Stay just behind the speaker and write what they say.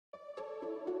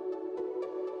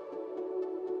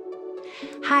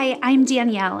Hi, I'm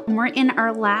Danielle, and we're in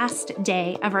our last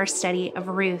day of our study of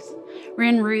Ruth. We're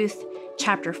in Ruth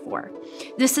chapter 4.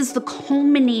 This is the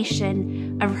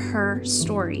culmination of her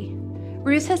story.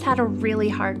 Ruth has had a really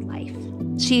hard life.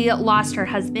 She lost her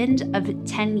husband of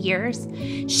 10 years.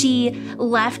 She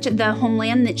left the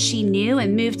homeland that she knew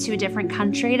and moved to a different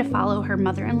country to follow her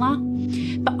mother-in-law.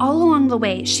 But all along the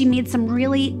way, she made some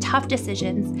really tough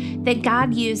decisions that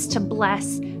God used to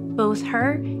bless both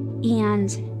her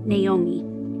and Naomi.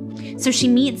 So she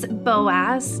meets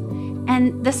Boaz,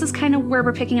 and this is kind of where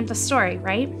we're picking up the story,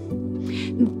 right?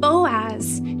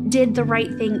 Boaz did the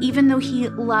right thing. Even though he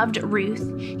loved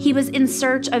Ruth, he was in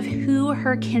search of who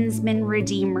her kinsman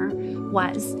redeemer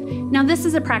was. Now, this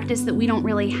is a practice that we don't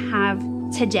really have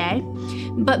today,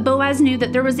 but Boaz knew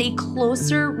that there was a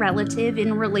closer relative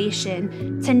in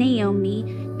relation to Naomi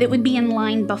that would be in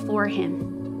line before him.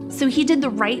 So he did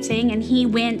the right thing, and he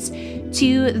went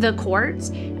to the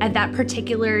court at that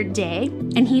particular day,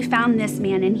 and he found this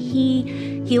man, and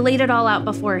he laid it all out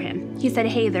before him. He said,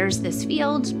 hey, there's this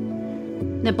field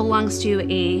that belongs to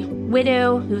a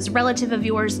widow who's a relative of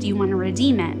yours. Do you want to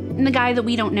redeem it? And the guy that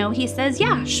we don't know, he says,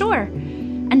 yeah, sure,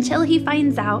 until he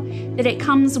finds out that it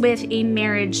comes with a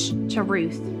marriage to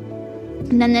Ruth.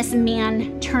 And then this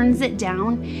man turns it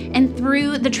down, and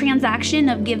through the transaction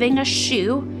of giving a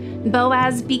shoe,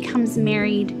 Boaz becomes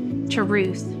married to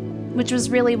Ruth, which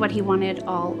was really what he wanted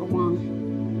all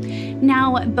along.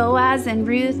 Now, Boaz and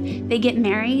Ruth, they get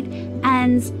married,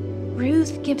 and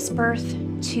Ruth gives birth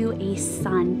to a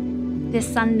son. This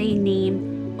son they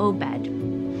name Obed.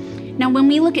 Now, when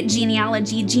we look at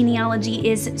genealogy, genealogy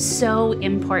is so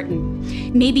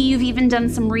important. Maybe you've even done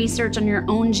some research on your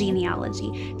own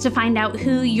genealogy to find out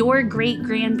who your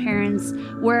great-grandparents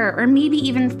were, or maybe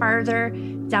even farther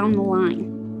down the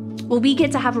line. Well, we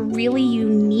get to have a really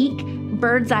unique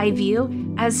bird's eye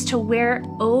view as to where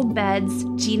Obed's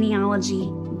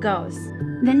genealogy goes.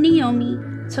 Then Naomi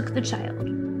took the child,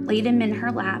 laid him in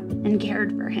her lap, and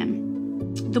cared for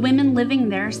him. The women living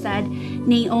there said,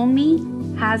 Naomi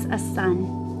has a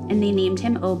son, and they named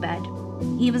him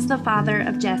Obed. He was the father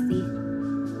of Jesse,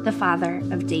 the father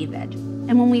of David.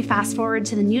 And when we fast forward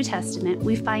to the New Testament,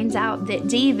 we find out that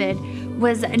David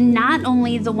was not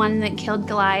only the one that killed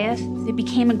Goliath, that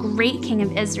became a great king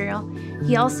of Israel,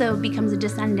 he also becomes a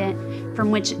descendant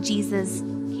from which Jesus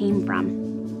came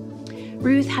from.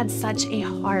 Ruth had such a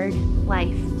hard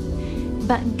life,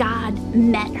 but God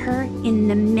met her in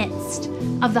the midst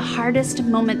of the hardest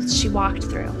moments she walked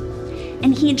through,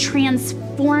 and he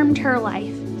transformed her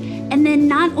life. And then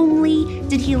not only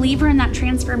did he leave her in that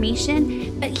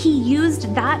transformation, but he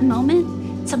used that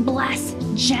moment to bless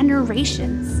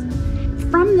generations.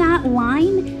 From that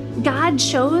line, God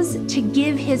chose to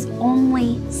give his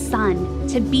only son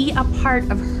to be a part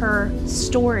of her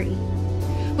story.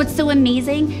 What's so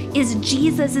amazing is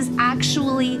Jesus is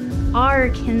actually our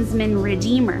kinsman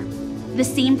redeemer, the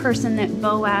same person that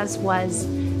Boaz was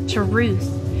to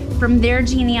Ruth. From their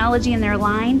genealogy and their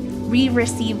line, we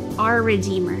receive our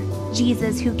redeemer,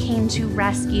 Jesus, who came to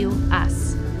rescue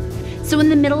us. So in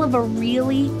the middle of a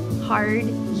really hard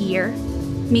year,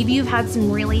 maybe you've had some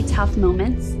really tough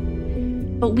moments,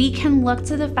 but we can look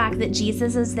to the fact that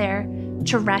Jesus is there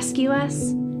to rescue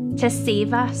us, to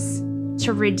save us,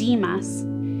 to redeem us,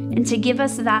 and to give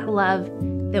us that love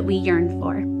that we yearn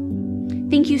for.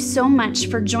 Thank you so much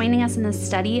for joining us in the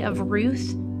study of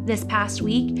Ruth this past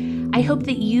week. I hope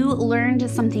that you learned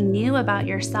something new about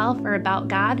yourself or about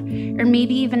God, or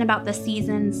maybe even about the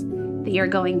seasons that you're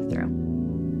going through.